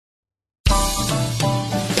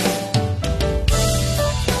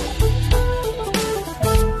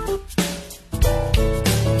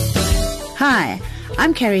Hi,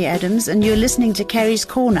 I'm Carrie Adams and you're listening to Carrie's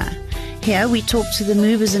Corner. Here we talk to the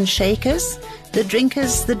movers and shakers, the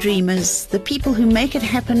drinkers, the dreamers, the people who make it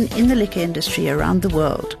happen in the liquor industry around the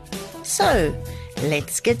world. So,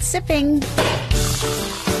 let's get sipping.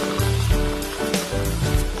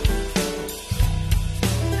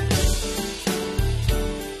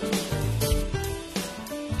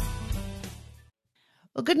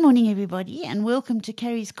 Well, good morning, everybody, and welcome to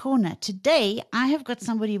Carrie's Corner. Today, I have got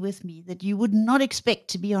somebody with me that you would not expect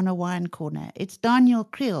to be on a wine corner. It's Daniel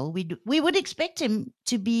Kriel. We would expect him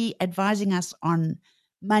to be advising us on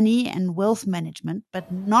money and wealth management,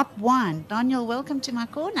 but not wine. Daniel, welcome to my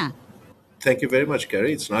corner. Thank you very much,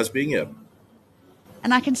 Carrie. It's nice being here.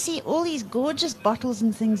 And I can see all these gorgeous bottles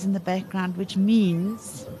and things in the background, which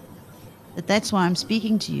means that's why I'm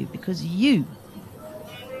speaking to you, because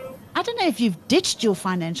I don't know if you've ditched your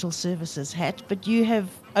financial services hat, but you have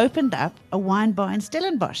opened up a wine bar in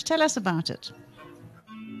Stellenbosch. Tell us about it.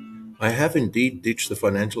 I have indeed ditched the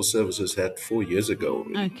financial services hat 4 years ago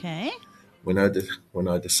already. Okay. When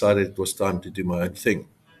I decided it was time to do my own thing.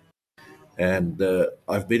 And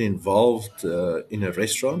I've been involved in a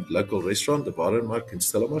restaurant, local restaurant, the Bar and Mark in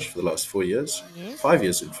Stellenbosch for the last 4 years. Yes. 5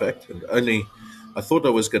 years, in fact. And I thought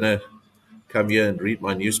I was going to come here and read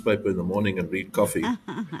my newspaper in the morning and read coffee.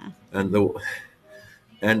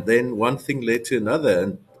 And then one thing led to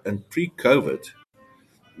another. And pre-COVID,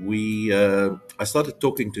 I started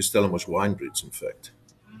talking to Stellenbosch wine breeds, in fact,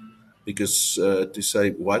 because to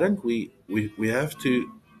say, why don't we have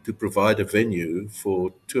to provide a venue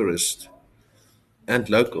for tourists and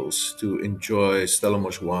locals to enjoy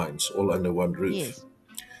Stellenbosch wines all under one roof. Yes.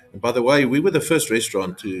 And by the way, we were the first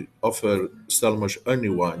restaurant to offer Stellenbosch only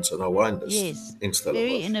wines on our wine list in Stellenbosch.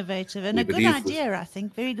 Very innovative and a good idea, I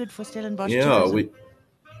think. Very good for Stellenbosch tourism.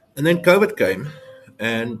 And then COVID came,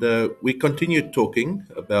 and we continued talking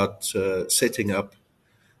about setting up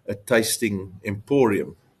a tasting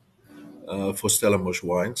emporium for Stellenbosch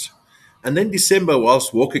wines. And then December,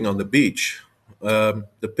 whilst walking on the beach,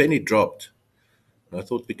 the penny dropped. And I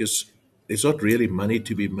thought, because there's not really money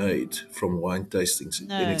to be made from wine tastings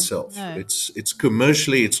in itself. No. It's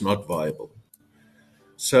commercially, it's not viable.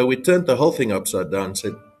 So we turned the whole thing upside down and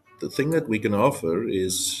said, the thing that we can offer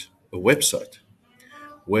is a website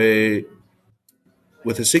where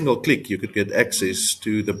with a single click you could get access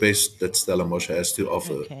to the best that Stellenbosch has to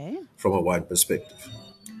offer from a wine perspective.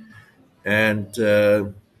 And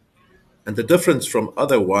the difference from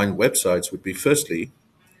other wine websites would be, firstly,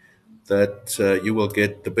 that you will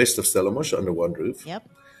get the best of Stellenbosch under one roof. Yep.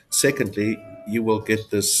 Secondly, you will get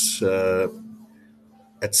this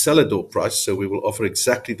at cellar door price, so we will offer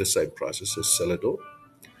exactly the same prices as cellar door.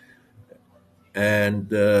 And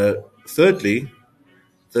thirdly,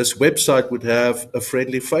 this website would have a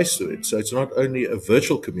friendly face to it. So it's not only a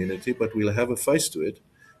virtual community, but we'll have a face to it.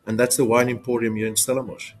 And that's the Wine Emporium here in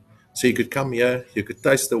Stellenbosch. So you could come here, you could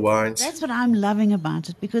taste the wines. That's what I'm loving about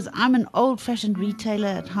it, because I'm an old-fashioned retailer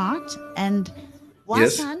at heart. And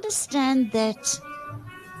whilst I understand that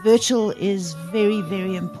virtual is very,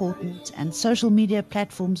 very important and social media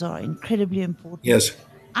platforms are incredibly important. Yes.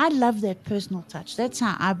 I love that personal touch. That's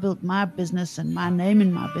how I built my business and my name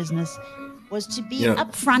in my business, was to be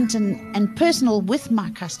upfront and personal with my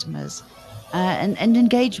customers and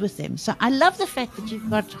engage with them. So I love the fact that you've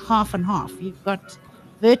got half and half. You've got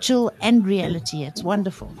virtual and reality. It's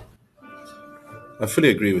wonderful. I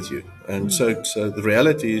fully agree with you. And so the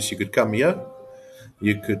reality is you could come here,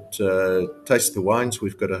 you could taste the wines.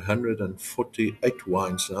 We've got 148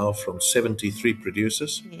 wines now from 73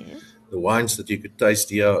 producers. Yes. The wines that you could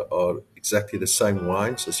taste here are exactly the same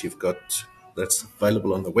wines as you've got that's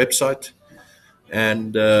available on the website.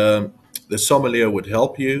 And the sommelier would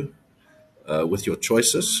help you with your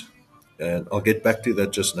choices. And I'll get back to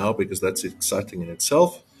that just now because that's exciting in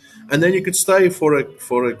itself. And then you could stay for a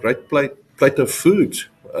great plate of food.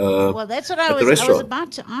 Well, that's what I was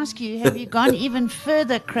about to ask you. Have you gone even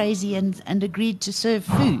further crazy and agreed to serve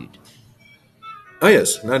food? Oh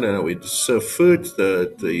yes, no. We serve food.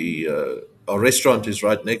 Our restaurant is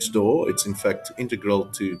right next door. It's in fact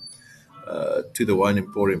integral to the Wine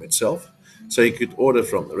Emporium itself. So you could order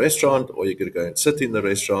from the restaurant, or you could go and sit in the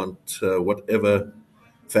restaurant, whatever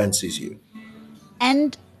fancies you.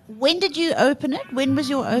 And when did you open it? When was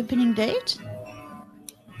your opening date?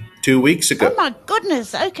 2 weeks ago. Oh my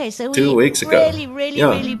goodness! Okay, so 2 weeks ago.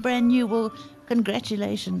 Really brand new. Well,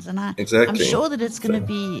 congratulations, and I'm sure that it's going to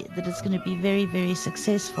be very, very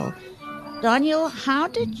successful. Daniel, how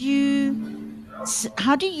do you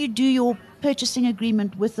do your purchasing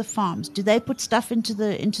agreement with the farms? Do they put stuff into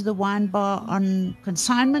the wine bar on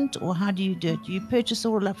consignment, or how do you do it? Do you purchase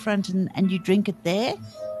all up front and you drink it there?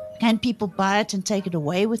 Can people buy it and take it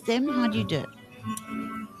away with them? How do you do it?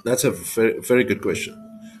 That's a very, very good question.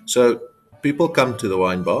 So people come to the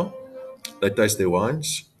wine bar, they taste their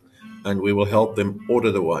wines, and we will help them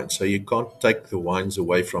order the wine. So you can't take the wines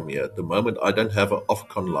away from here. At the moment, I don't have an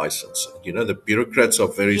Ofcon license. You know, the bureaucrats are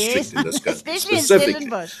very Yes, strict in this country, especially in specifically,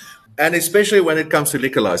 Stellenbosch. and especially when it comes to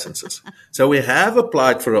liquor licenses. So we have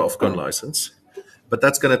applied for an Ofcon license, but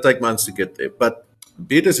that's going to take months to get there. But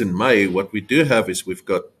be it as in May, what we do have is we've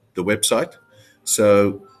got the website.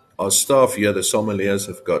 So our staff here, the sommeliers,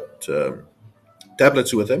 have got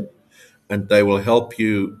tablets with them, and they will help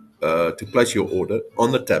you to place your order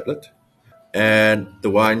on the tablet. And the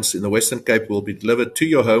wines in the Western Cape will be delivered to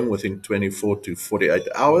your home within 24 to 48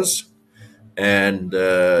 hours, and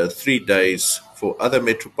 3 days for other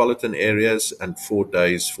metropolitan areas, and 4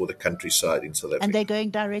 days for the countryside in South And Africa. they're going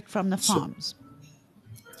direct from the So farms.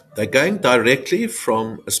 they're going directly from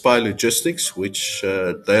Aspire Logistics, which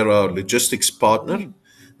they're our logistics partner.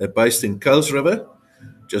 They're based in Kuils River,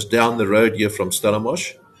 just down the road here from Stellenbosch.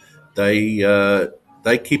 They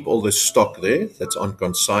they keep all the stock there that's on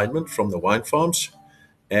consignment from the wine farms,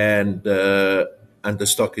 and the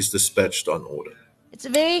stock is dispatched on order. It's a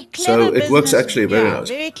very So clever it works business, actually very yeah, nice.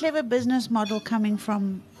 very clever business model coming from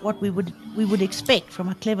what we would expect from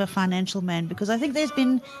a clever financial man, because I think there's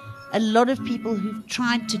been a lot of people who've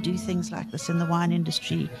tried to do things like this in the wine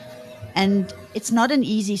industry, and it's not an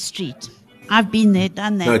easy street. I've been there,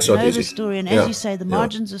 done No, that, it's not know the easy. story, and as Yeah, you say, the yeah,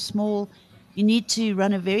 margins are small. You need to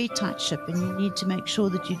run a very tight ship, and you need to make sure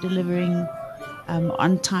that you're delivering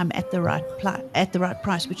on time at the at the right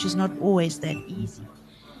price, which is not always that easy.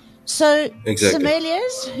 So, exactly.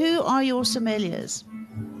 sommeliers, who are your sommeliers?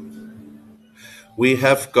 We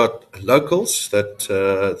have got locals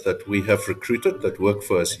that we have recruited that work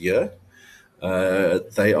for us here.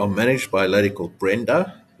 They are managed by a lady called Brenda,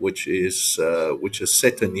 which has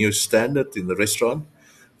set a new standard in the restaurant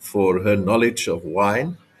for her knowledge of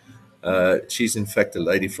wine. She's in fact a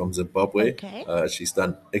lady from Zimbabwe. Okay, She's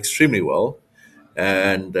done extremely well,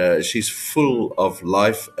 and she's full of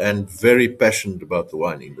life and very passionate about the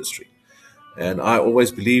wine industry. And I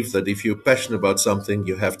always believe that if you're passionate about something,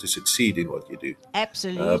 you have to succeed in what you do,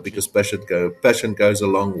 because absolutely. passion goes a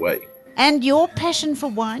long way. And your passion for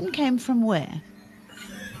wine came from where?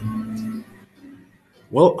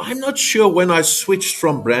 Well, I'm not sure when I switched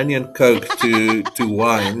from brandy and coke to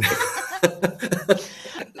wine,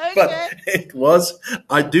 but Okay. it was.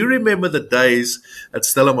 I do remember the days at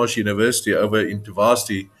Stellenbosch University over in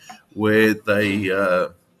Tavasti, where they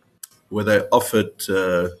offered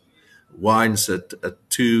wines at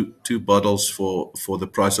two bottles for the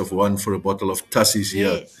price of one for a bottle of Tussies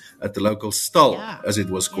here Yes. at the local stall, Yeah. as it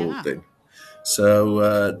was called Yeah. then. So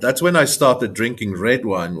that's when I started drinking red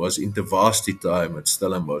wine. Was in the Vasti time at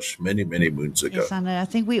Stellenbosch many moons ago. Yes, I know. I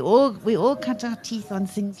think we all cut our teeth on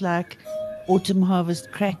things like autumn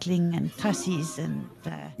harvest crackling and tussies and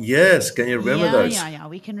Yes, can you remember yeah, those? yeah, yeah.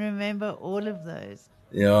 We can remember all of those.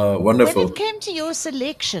 Yeah, When it wonderful. came to your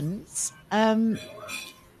selections,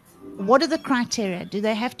 what are the criteria? Do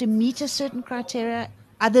they have to meet a certain criteria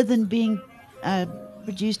other than being uh,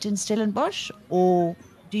 produced in Stellenbosch, or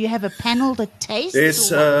do you have a panel that tastes, or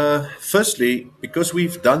There's what? firstly, because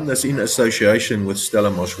we've done this in association with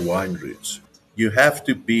Stellenbosch wine routes, you have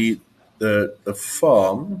to be the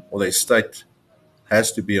farm or the estate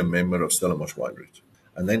has to be a member of Stellenbosch wine route.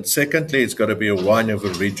 And then secondly, it's got to be a wine of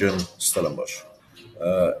a region Stellenbosch,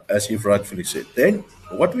 as you've rightfully said. Then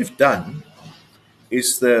what we've done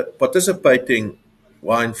is the participating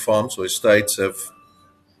wine farms or estates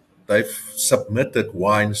they've submitted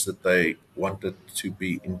wines that they wanted to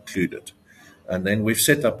be included. And then we've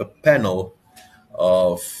set up a panel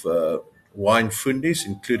of wine fundies,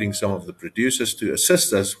 including some of the producers, to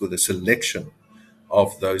assist us with the selection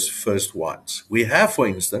of those first wines. We have, for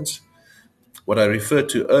instance, what I referred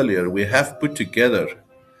to earlier, we have put together,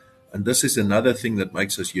 and this is another thing that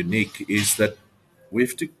makes us unique, is that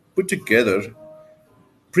we've put together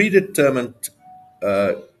predetermined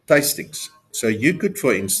tastings. So you could,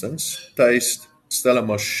 for instance, taste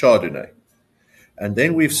Stellenbosch Chardonnay, and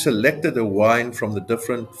then we've selected a wine from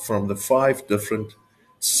the five different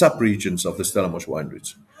sub-regions of the Stellenbosch wine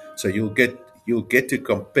routes. So you'll get to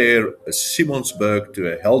compare a Simonsberg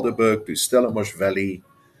to a Helderberg to Stellenbosch Valley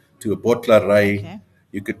to a Bottleray. Okay.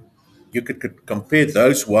 You could could compare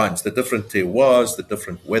those wines, the different terroirs, the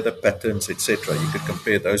different weather patterns, etc. You could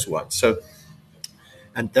compare those wines. So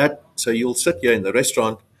you'll sit here in the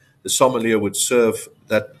restaurant. The sommelier would serve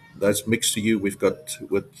those mixed to you. We've got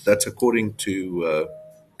that's according to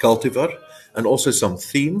cultivar and also some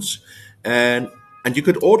themes, and you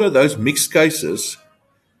could order those mixed cases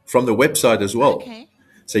from the website as well. Okay.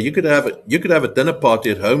 So you could have a dinner party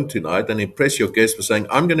at home tonight and impress your guests by saying,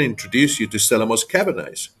 "I'm going to introduce you to Stellenbosch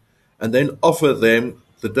Cabernets," and then offer them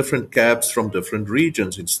the different cabs from different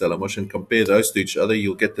regions in Stellenbosch and compare those to each other.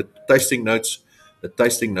 You'll get the tasting notes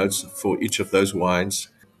for each of those wines,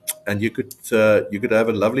 and you could have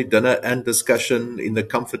a lovely dinner and discussion in the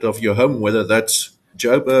comfort of your home, whether that's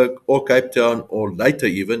Joburg or Cape Town or later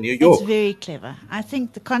even New It's York. very clever. I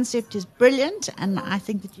think the concept is brilliant, and I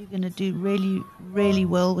think that you're going to do really, really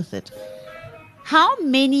well with it. How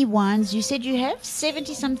many wines? You said you have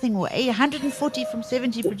 70 something or 140 from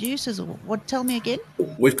 70 producers, or what? Tell me again.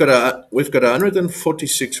 We've got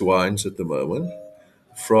 146 wines at the moment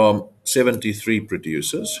from 73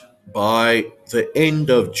 producers. By the end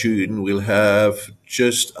of June, we'll have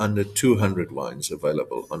just under 200 wines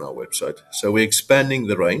available on our website. So we're expanding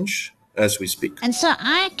the range as we speak. And so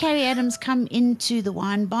I, Carrie Adams, come into the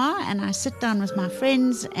wine bar and I sit down with my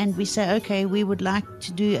friends and we say, okay, we would like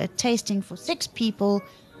to do a tasting for 6 people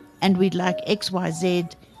and we'd like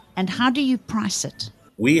XYZ. And how do you price it?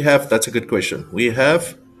 That's a good question. We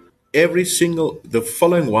have the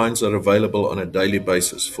following wines are available on a daily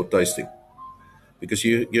basis for tasting, because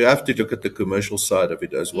you have to look at the commercial side of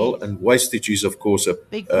it as well. Yes. And wastage is, of course,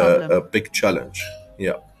 Big problem. a big challenge.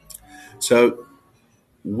 Yeah. So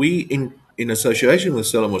in association with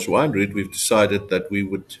Stellenbosch Wine Route, we've decided that we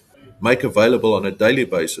would make available on a daily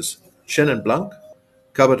basis Chenin Blanc,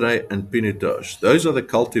 Cabernet, and Pinotage. Those are the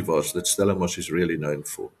cultivars that Stellenbosch is really known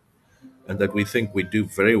for, and that we think we do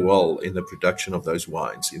very well in the production of those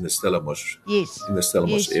wines Yes. in the Stellenbosch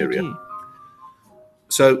Yes, you area. do.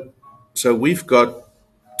 So, so we've got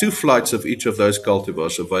 2 flights of each of those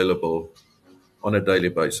cultivars available on a daily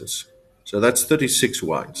basis. So that's 36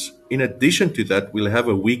 wines. In addition to that, we'll have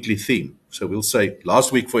a weekly theme. So we'll say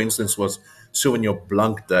last week, for instance, was Sauvignon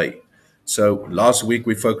Blanc Day. So last week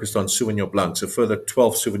we focused on Sauvignon Blancs. A further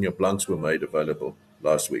 12 Sauvignon Blancs were made available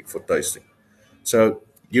last week for tasting. So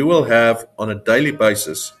you will have on a daily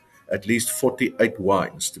basis at least 48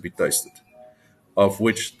 wines to be tasted, of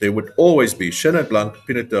which there would always be Chenin Blanc,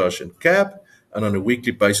 Pinotage, and Cab. And on a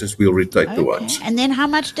weekly basis, we'll rotate the Okay. wines And then how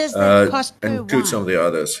much does that cost and per include some of wine? the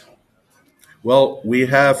others. Well, we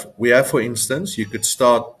have, for instance, you could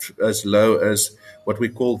start as low as what we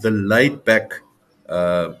call the laid back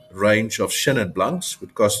range of Chenin Blancs,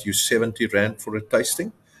 would cost you 70 Rand for a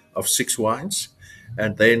tasting of 6 wines.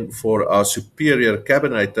 And then for our superior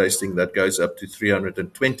Cabernet tasting, that goes up to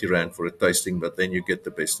 320 Rand for a tasting, but then you get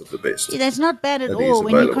the best of the best See, that's not bad at that is all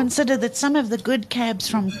when you available. consider that some of the good cabs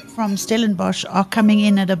from Stellenbosch are coming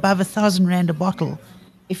in at above 1,000 Rand a bottle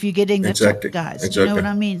if you're getting the top Exactly, guys. Do you know what exactly,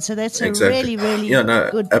 I mean? So that's a exactly. really, really Yeah, no,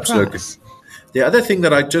 good absolutely. price. The other thing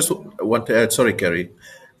that I just want to add, sorry, Carrie,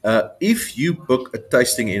 if you book a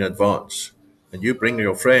tasting in advance and you bring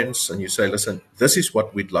your friends and you say, listen, this is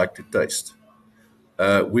what we'd like to taste,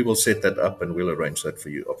 we will set that up and we'll arrange that for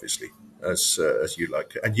you, obviously, as you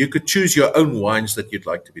like. And you could choose your own wines that you'd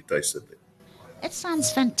like to be tasted there. That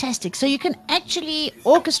sounds fantastic. So you can actually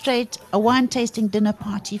orchestrate a wine tasting dinner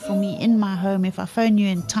party for me in my home if I phone you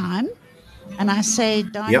in time and I say, Yeah,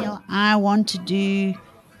 Daniel, I want to do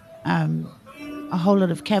a whole lot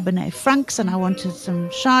of Cabernet Francs and I wanted some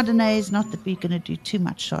Chardonnays. Not that we're going to do too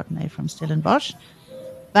much Chardonnay from Stellenbosch,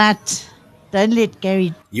 but don't let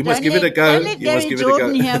Gary you must give it a don't go. let You must Gary give it a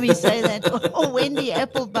Jordan go. hear me say that, or Wendy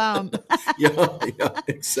Applebaum. Yeah,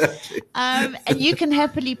 exactly. And you can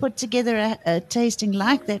happily put together a tasting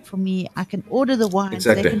like that for me. I can order the wines;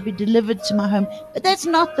 they can Exactly. be delivered to my home. But that's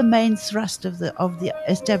not the main thrust of the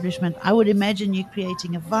establishment. I would imagine you're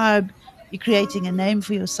creating a vibe, you're creating a name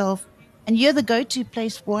for yourself, and you're the go-to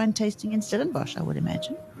place for wine tasting in Stellenbosch. I would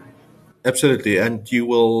imagine. Absolutely. And you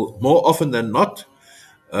will, more often than not,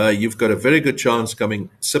 you've got a very good chance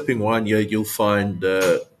sipping wine here. You'll find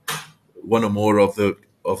one or more of the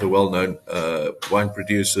well-known wine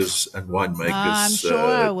producers and I'm winemakers sure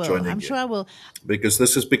I will. I'm joining you, sure I will. because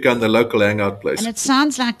this has become the local hangout And place. it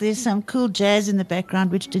sounds like there's some cool jazz in the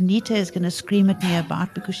background, which Danita is going to scream at me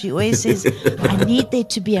about because she always says, I need there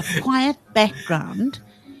to be a quiet background.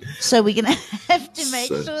 So we're going to have to make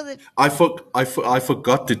So sure that. I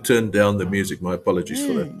forgot to turn down the music. My apologies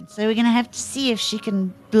for that. So we're going to have to see if she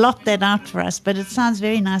can blot that out for us. But it sounds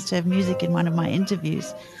very nice to have music in one of my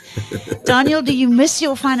interviews. Daniel, do you miss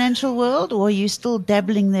your financial world or are you still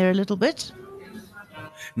dabbling there a little bit?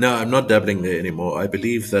 No, I'm not dabbling there anymore. I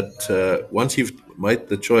believe that once you've made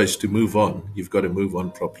the choice to move on, you've got to move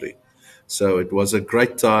on properly. So it was a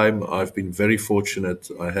great time. I've been very fortunate.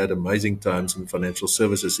 I had amazing times in the financial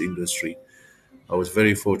services industry. I was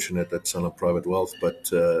very fortunate at Sanlam Private Wealth, but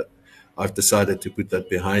I've decided to put that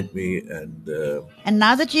behind me And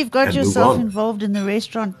now that you've got and move yourself on. involved in the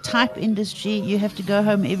restaurant type industry, you have to go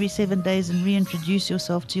home every 7 days and reintroduce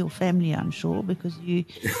yourself to your family, I'm sure, because you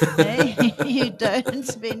don't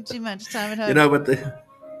spend too much time at You home. know, but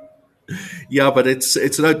yeah, but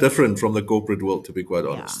it's no different from the corporate world, to be quite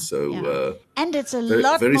honest. Yeah, So yeah. And it's a very,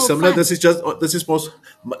 lot very more similar. fun. This is more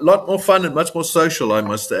a lot more fun and much more social, I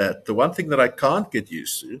must add. The one thing that I can't get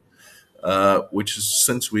used to, which is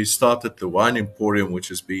since we started the wine emporium, which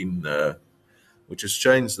has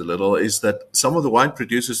changed a little, is that some of the wine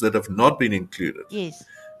producers that have not been included, Yes.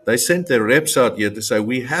 they sent their reps out here to say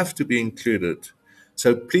we have to be included.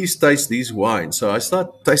 So please taste these wines. So I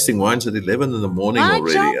start tasting wines at 11 in the morning My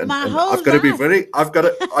already, job, and, my and whole life. I've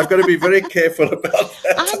got to be very careful about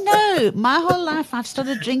I that. know. My whole life, I've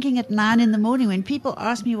started drinking at 9 in the morning. When people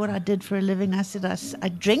ask me what I did for a living, I said I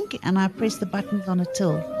drink and I press the buttons on a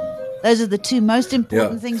till. Those are the two most Yeah.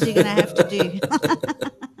 important things you're going to have to do.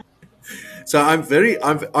 So I'm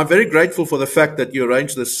very grateful for the fact that you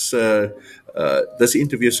arranged this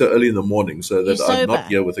interview so early in the morning, so You're that I'm not sober.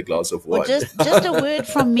 here with a glass of Well, wine. just a word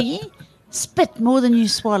from me. Spit more than you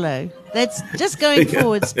swallow. That's just going Yeah,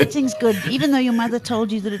 forward. Spitting's good. Even though your mother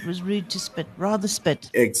told you that it was rude to spit, rather spit.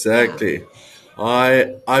 Yeah. exactly.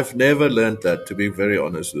 I've never learned that, to be very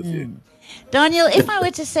honest with you. Daniel, if I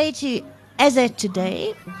were to say to you, as at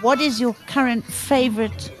today, what is your current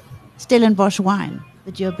favorite Stellenbosch wine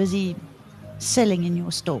that you're busy selling in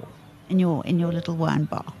your store, in your little wine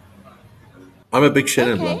bar? I'm a big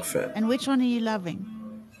Chenin Okay. Blanc fan. And which one are you loving?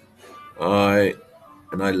 I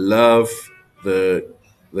and I love the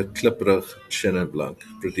the Klipperig Chenin Blanc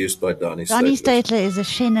produced by Danny Donnie Statler. Statler is a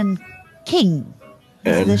Shannon king.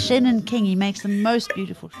 He's the And Shannon king. He makes the most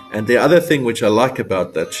beautiful. and the other thing which I like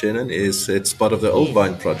about that Chenin is it's part of the Old Yes.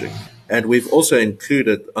 Vine project. And we've also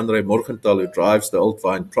included Andre Morgenthal, who drives the Old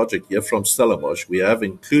Vine project here from Stellenbosch. We have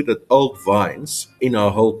included old vines in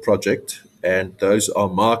our whole project, and those are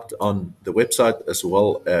marked on the website as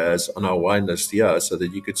well as on our wine list here, so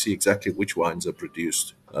that you could see exactly which wines are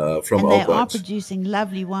produced from And they old are vines. producing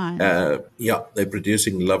lovely wines. Yeah, they're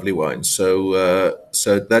producing lovely wines. So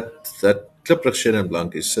that Klipperig Chenin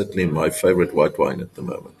Blanc is certainly my favorite white wine at the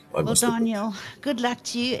moment, I Well, must admit. Daniel, good luck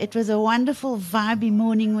to you. It was a wonderful, vibey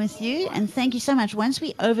morning with you. And thank you so much. Once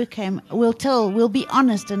we overcame, we'll be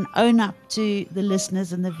honest and own up to the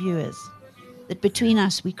listeners and the viewers that between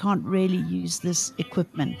us, we can't really use this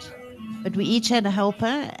equipment. But we each had a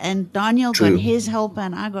helper, and Daniel got True. his helper,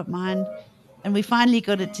 and I got mine. And we finally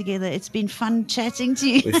got it together. It's been fun chatting to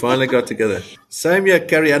you. We finally got together. Same here,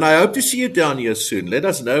 Carrie, and I hope to see you down here soon. Let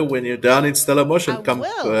us know when you're down in Stellenbosch I and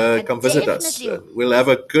will. I come visit us. definitely will. We'll have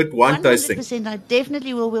a good wine tasting. 100%. I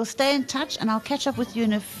definitely will. We'll stay in touch, and I'll catch up with you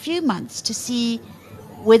in a few months to see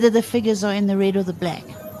whether the figures are in the red or the black.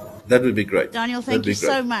 That would be great. Daniel, That'd thank you be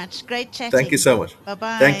great. so much. Great Thank you chatting. so much. Bye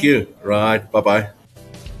bye. Thank you. Right. Bye bye.